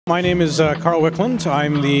My name is Karl Wiklund.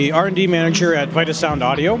 I'm the R&D Manager at VitaSound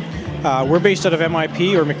Audio. We're based out of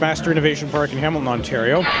MIP, or McMaster Innovation Park in Hamilton,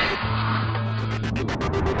 Ontario.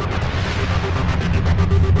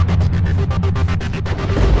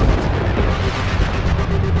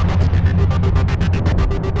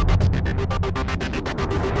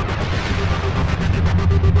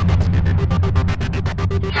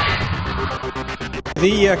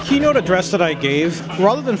 The keynote address that I gave,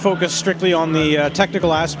 rather than focus strictly on the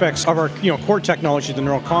technical aspects of our core technology, the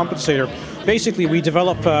neural compensator, basically we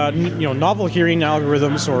develop novel hearing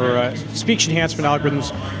algorithms or speech enhancement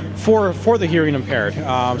algorithms for the hearing impaired.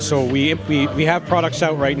 So we have products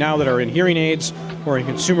out right now that are in hearing aids or in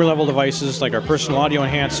consumer level devices like our personal audio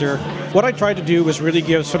enhancer. What I tried to do was really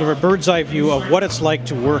give sort of a bird's eye view of what it's like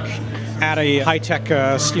to work at a high-tech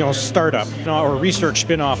startup or research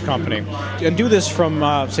spin-off company, and do this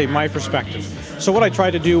from, say, my perspective. So what I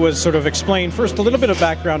tried to do was sort of explain first a little bit of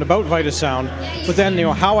background about VitaSound, but then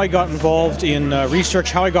how I got involved in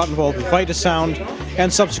research, how I got involved with VitaSound,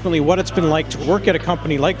 and subsequently what it's been like to work at a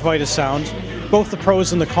company like VitaSound, both the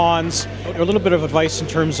pros and the cons, a little bit of advice in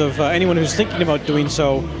terms of anyone who's thinking about doing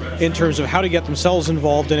so, in terms of how to get themselves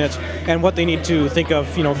involved in it, and what they need to think of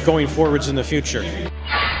going forwards in the future.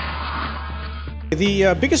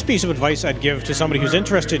 The biggest piece of advice I'd give to somebody who's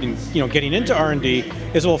interested in getting into R&D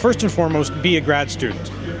is, well, first and foremost, be a grad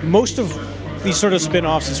student. Most of these sort of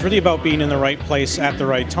spin-offs, it's really about being in the right place at the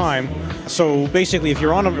right time. So basically, if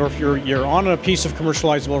you're on a piece of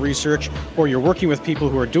commercializable research, or you're working with people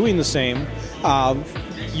who are doing the same,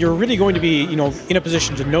 you're really going to be in a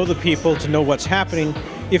position to know the people, to know what's happening,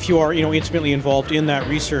 if you are intimately involved in that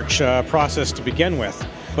research process to begin with.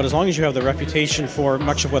 But as long as you have the reputation for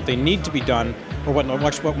much of what they need to be done, or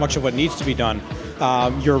much of what needs to be done,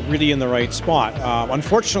 you're really in the right spot.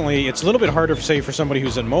 Unfortunately, it's a little bit harder, say, for somebody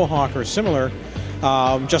who's at Mohawk or similar,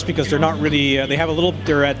 just because they're not really.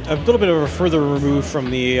 They're at a little bit of a further remove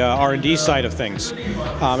from the R&D side of things,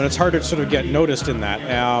 and it's harder to sort of get noticed in that.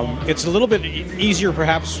 It's a little bit easier,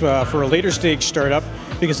 perhaps, for a later stage startup,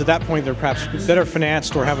 because at that point they're perhaps better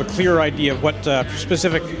financed or have a clearer idea of what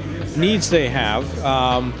specific needs they have.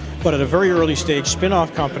 But at a very early stage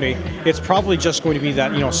spin-off company, it's probably just going to be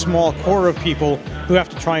that small core of people who have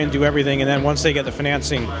to try and do everything, and then once they get the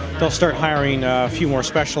financing, they'll start hiring a few more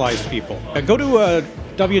specialized people. Go to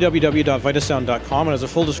www.vitasound.com, and there's a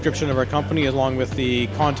full description of our company along with the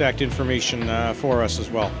contact information for us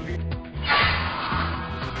as well.